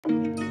Good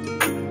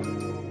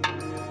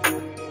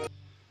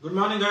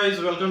morning guys,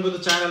 welcome to the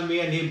channel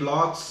Me and He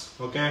Blogs.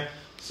 Okay,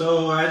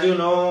 so as you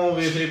know,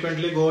 we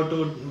frequently go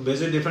to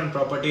visit different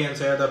property and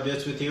share the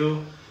updates with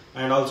you,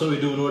 and also we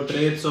do road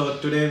trips. So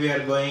today we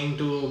are going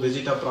to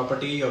visit a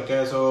property.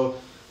 Okay, so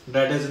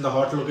that is in the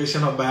hot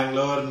location of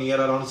Bangalore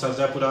near around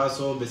Sarjapura.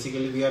 So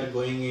basically we are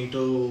going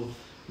into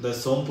the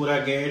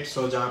Sompura Gate.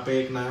 So जहाँ पे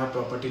एक नया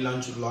property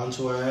launch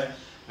हुआ है,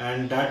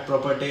 and that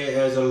property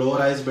is a low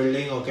rise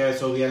building. Okay,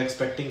 so we are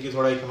expecting कि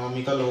थोड़ा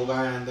economical होगा,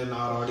 and then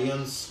our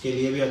audience के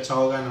लिए भी अच्छा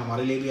होगा and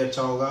हमारे लिए भी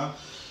अच्छा होगा.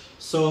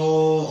 So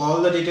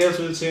all the details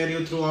we'll share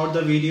you throughout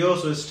the video,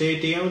 so stay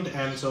tuned.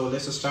 And so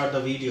let's start the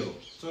video.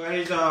 So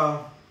guys,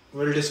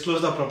 we'll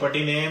disclose the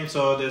property name.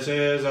 So this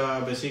is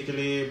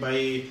basically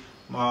by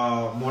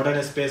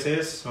Modern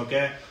Spaces.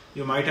 Okay,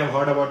 you might have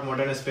heard about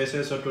Modern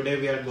Spaces. So today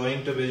we are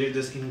going to visit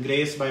this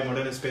Engrace by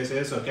Modern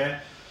Spaces. Okay,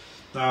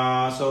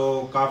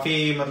 so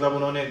काफ़ी मतलब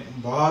उन्होंने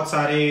बहुत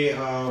सारे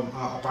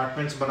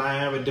apartments बनाए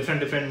हैं with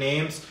different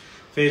names,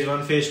 phase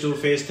 1, phase 2,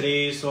 phase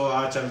 3. So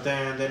आज चलते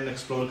हैं, then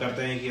explore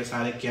करते हैं कि ये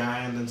सारे क्या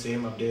हैं, and then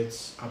same updates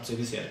आपसे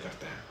भी share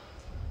करते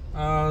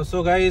हैं.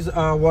 So guys,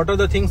 what are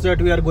the things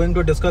that we are going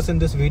to discuss in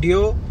this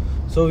video?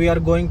 So we are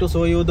going to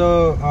show you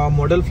the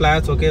model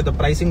flats, okay, the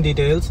pricing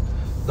details,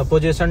 the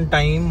possession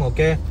time,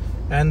 okay,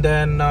 and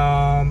then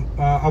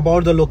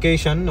about the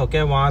location,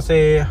 okay, वहाँ से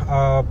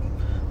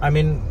I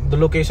mean the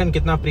location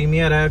कितना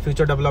premier है,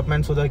 future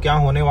developments उधर क्या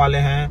होने वाले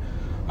हैं,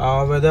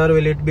 whether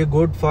will it be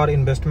good for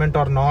investment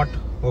or not.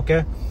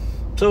 Okay,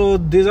 so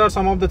these are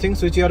some of the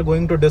things which we are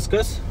going to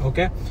discuss.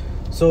 Okay,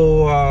 so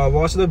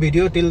watch the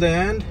video till the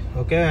end.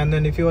 Okay, and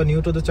then if you are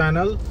new to the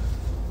channel,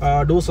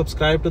 do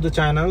subscribe to the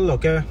channel.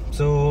 Okay,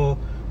 so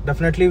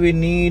definitely we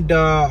need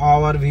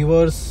our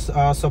viewers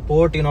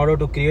support in order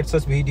to create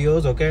such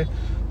videos. Okay,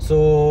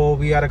 so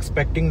we are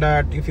expecting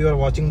that if you are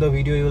watching the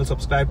video, you will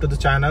subscribe to the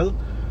channel.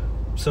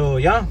 So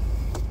yeah,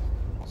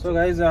 so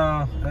guys,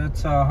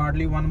 it's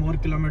hardly 1 more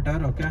kilometer.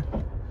 Okay,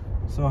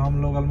 so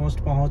हम लोग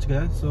almost पहुँच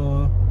गए.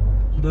 So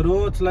the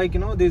roads, like you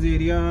know, these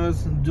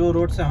areas जो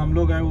road से हम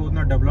लोग आए वो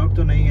उतना developed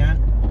तो नहीं है.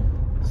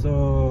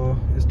 So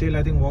still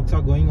I think works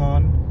are going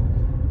on,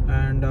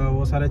 and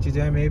वो सारे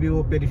चीज़ें हैं. Maybe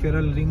वो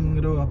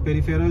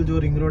peripheral जो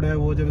ring road है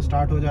वो जब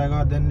start हो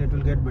जाएगा, then it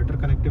will get better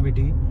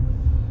connectivity,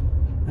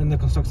 and the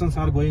constructions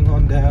are going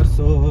on there.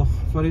 So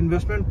for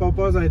investment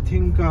purpose, I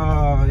think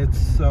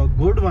it's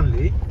good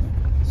only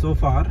so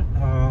far.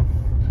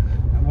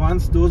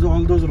 Once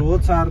all those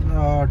roads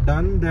are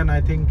done, then I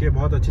think ये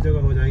बहुत अच्छी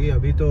जगह हो जाएगी.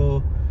 अभी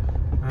तो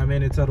I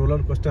mean it's a roller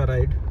coaster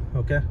ride.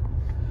 Okay,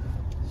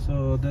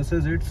 so this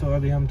is it. So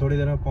अभी हम थोड़ी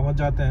देर में पहुंच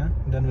जाते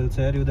हैं, then we'll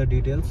share you the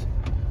details.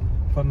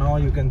 For now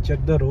you can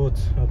check the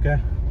roads. Okay,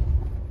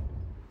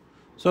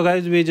 so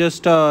guys, we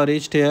just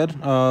reached here.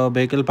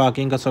 Vehicle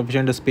parking का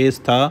sufficient space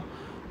था.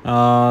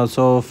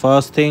 So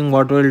first thing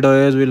what we'll do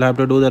is we'll have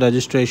to do the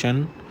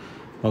registration.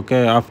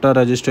 Okay, after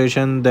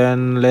registration,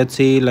 then let's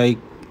see like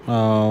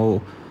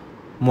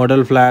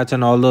model flats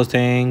and all those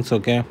things.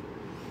 Okay,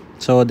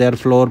 so their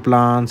floor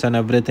plans and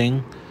everything.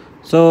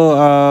 So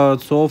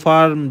so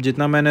far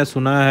जितना मैंने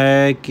सुना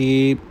है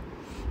कि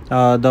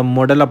the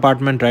model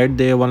apartment, right,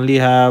 they only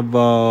have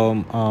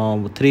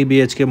 3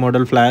 BHK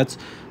model flats.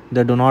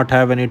 They do not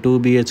have any 2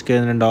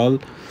 BHK and all.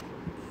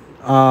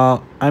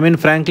 I mean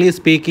frankly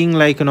speaking,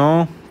 like you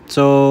know,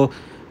 so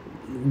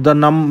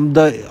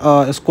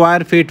the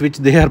square feet which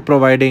they are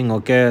providing,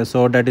 okay,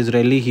 so that is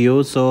really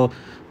huge. So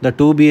the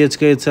 2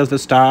 BHK itself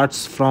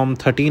starts from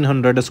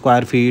 1300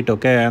 square feet.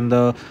 Okay, and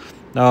the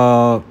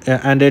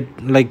and it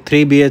like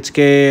 3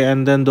 BHK,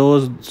 and then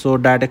those, so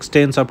that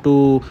extends up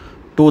to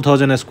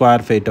 2000 square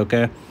feet.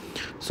 Okay,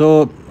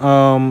 so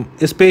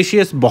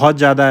spacious बहुत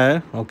ज़्यादा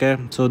है. Okay,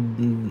 so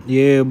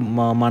ये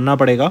मानना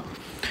पड़ेगा.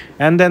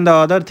 And then the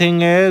other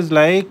thing is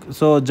like,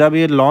 so जब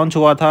ये launch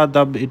हुआ था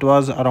तब it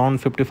was around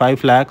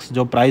 55 lakhs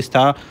जो price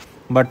था,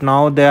 but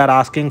now they are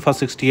asking for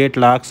 68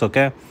 lakhs.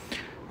 Okay,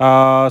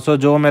 so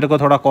जो मेरे को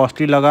थोड़ा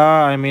costly लगा,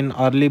 I mean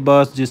early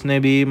birds जिसने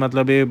भी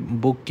मतलब ये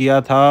book किया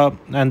था,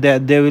 and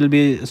they will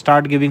be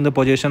start giving the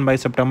possession by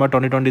September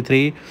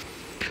 2023.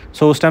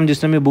 so उस टाइम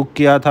जिसने भी बुक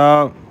किया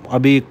था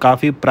अभी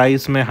काफ़ी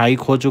प्राइस में हाइक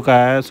हो चुका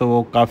है. सो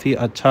वो काफ़ी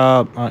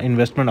अच्छा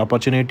इन्वेस्टमेंट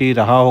अपॉर्चुनिटी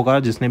रहा होगा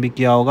जिसने भी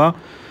किया होगा.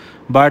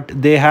 But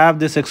they have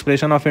this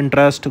expression of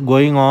interest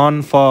going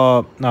on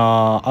for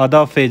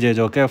other phases.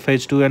 Okay,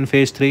 phase 2 and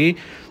phase 3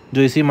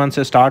 जो इसी मंथ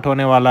से स्टार्ट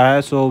होने वाला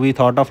है. So we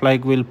thought of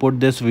like we'll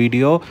put this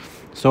video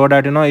so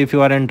that you know if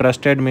you are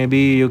interested,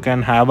 maybe you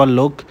can have a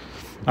look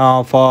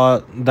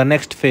for the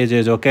next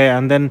phases. Okay,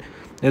 and then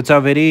it's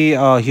a very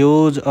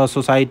huge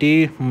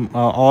society,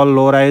 all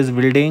low-rise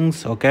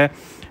buildings. Okay,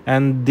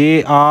 and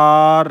they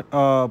have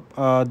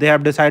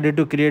decided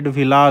to create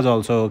villas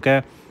also.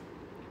 Okay,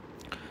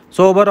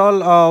 so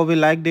overall we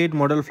liked it.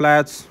 Model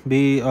flats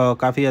भी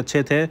काफ़ी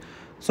अच्छे थे.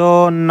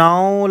 So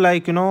now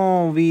like you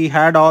know we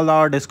had all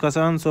our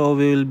discussions, so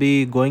we will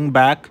be going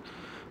back.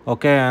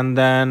 Okay, and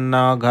then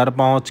घर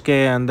पहुँच के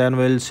and then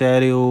we'll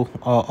share you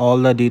all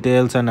the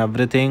details and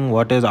everything,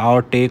 what is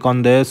our take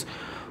on this,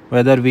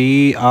 whether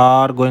we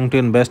are going to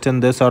invest in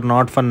this or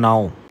not for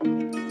now.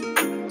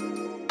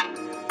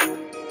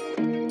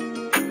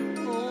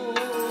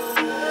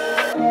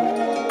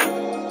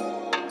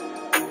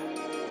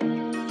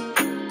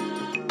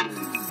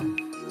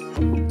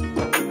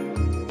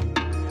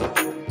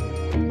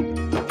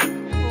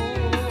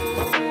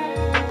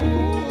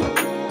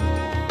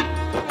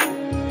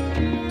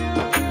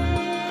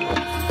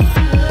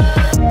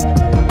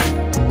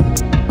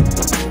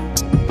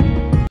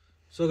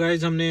 So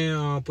guys, हमने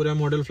पूरा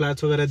model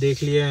flats वगैरह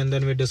देख लिया and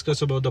then we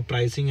discuss about the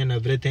pricing and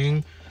everything,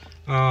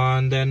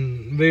 and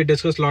then we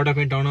discuss lot of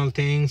internal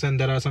things,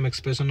 and there are some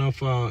expression of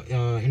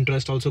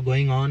interest also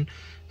going on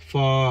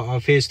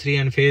for phase 3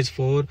 and phase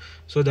 4.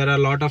 So there are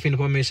a lot of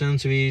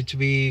informations which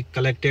we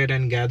collected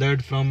and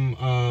gathered from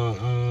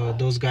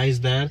those guys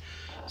there.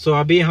 So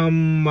अभी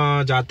हम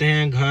जाते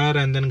हैं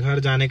घर, and then घर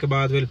जाने के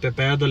बाद we'll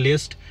prepare the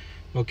list.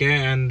 Okay,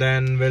 and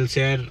then we'll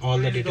share all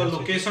the details. The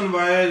location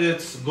wise,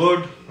 it's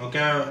good. Okay,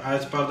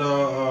 as per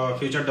the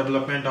future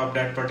development of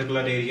that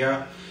particular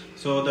area.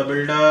 So the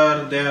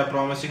builder, they are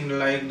promising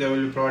like they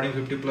will be providing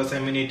 50 plus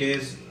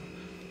amenities,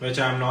 which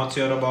I'm not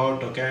sure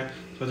about. Okay,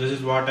 so this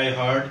is what I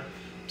heard.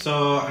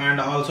 So, and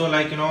also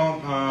like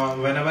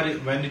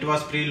when it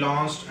was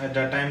pre-launched at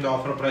that time, the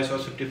offer price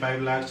was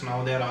 55 lakhs.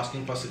 Now they are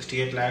asking for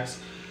 68 lakhs.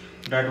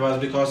 That was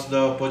because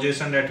the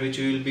possession that which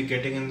we will be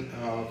getting in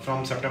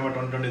from September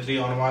 2023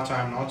 onwards.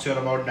 I am not sure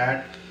about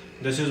that.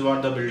 This is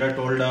what the builder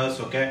told us.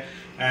 Okay,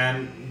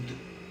 and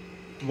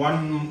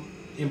one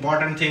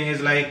important thing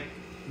is like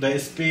the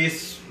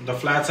space. The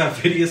flats are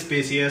very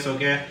spacious.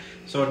 Okay,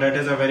 so that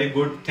is a very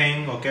good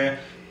thing. Okay,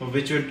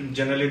 which we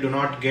generally do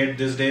not get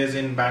these days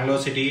in Bangalore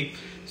city.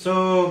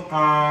 So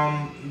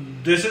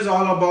this is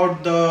all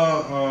about the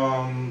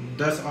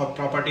this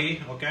property.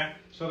 Okay.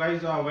 So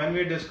guys, when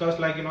we discussed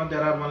like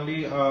there are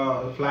only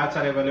flats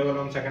are available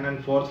on 2nd and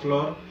 4th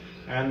floor,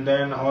 and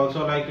then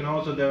also like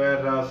so they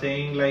were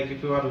saying like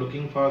if you are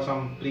looking for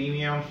some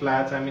premium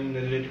flats, I mean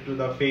related to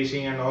the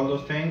facing and all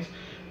those things,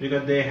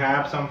 because they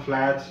have some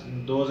flats,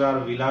 those are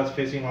villas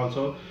facing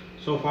also.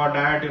 So for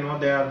that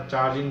they are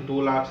charging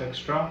 2 lakhs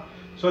extra.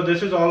 So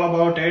this is all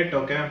about it.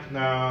 Okay,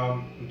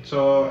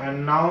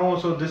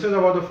 so this is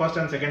about the first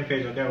and second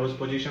phase. Okay, whose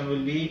position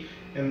will be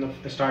in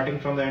starting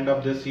from the end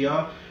of this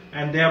year.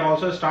 And they have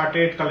also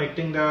started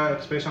collecting the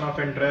expression of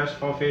interest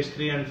for phase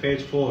 3 and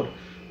phase 4.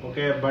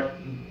 Okay, but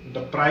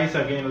the price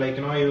again, like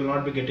you will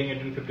not be getting it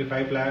in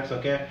 55 lakhs.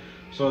 Okay,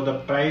 so the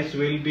price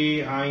will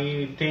be,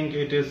 I think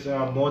it is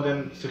more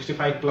than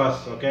 65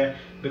 plus. Okay,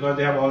 because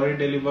they have already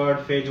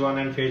delivered phase 1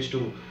 and phase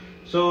 2.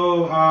 So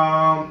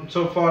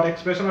so for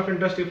expression of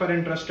interest, if you are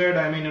interested,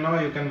 I mean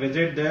you can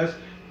visit this,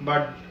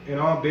 but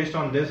based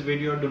on this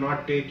video, do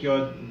not take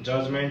your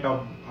judgment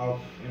of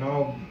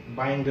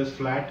buying this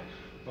flat.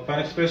 For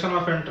expression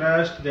of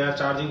interest, they are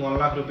charging 1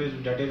 lakh rupees.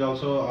 That is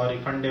also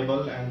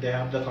refundable, and they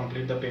have the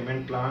complete the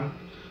payment plan.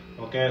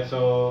 Okay,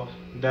 so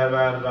there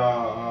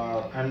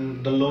were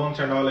and the loans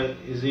and all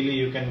easily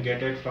you can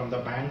get it from the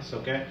banks.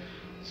 Okay,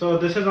 so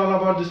this is all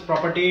about this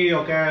property.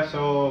 Okay,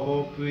 so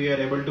hope we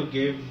are able to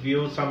give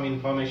you some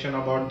information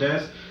about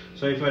this.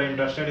 So if you are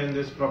interested in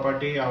this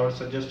property, I would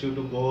suggest you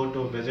to go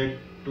to visit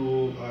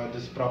to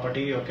this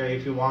property. Okay,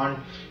 if you want,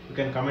 you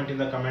can comment in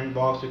the comment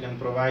box. You can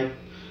provide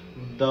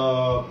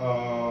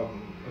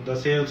the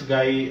sales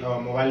guy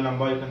mobile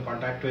number. You can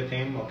contact with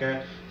him.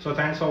 Okay, so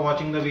thanks for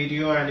watching the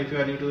video, and if you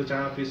are new to the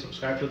channel, please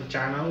subscribe to the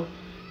channel.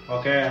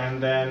 Okay,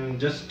 and then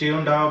just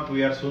tuned up,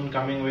 we are soon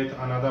coming with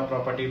another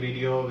property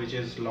video which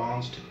is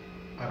launched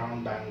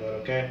around Bangalore.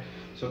 Okay,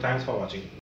 so thanks for watching.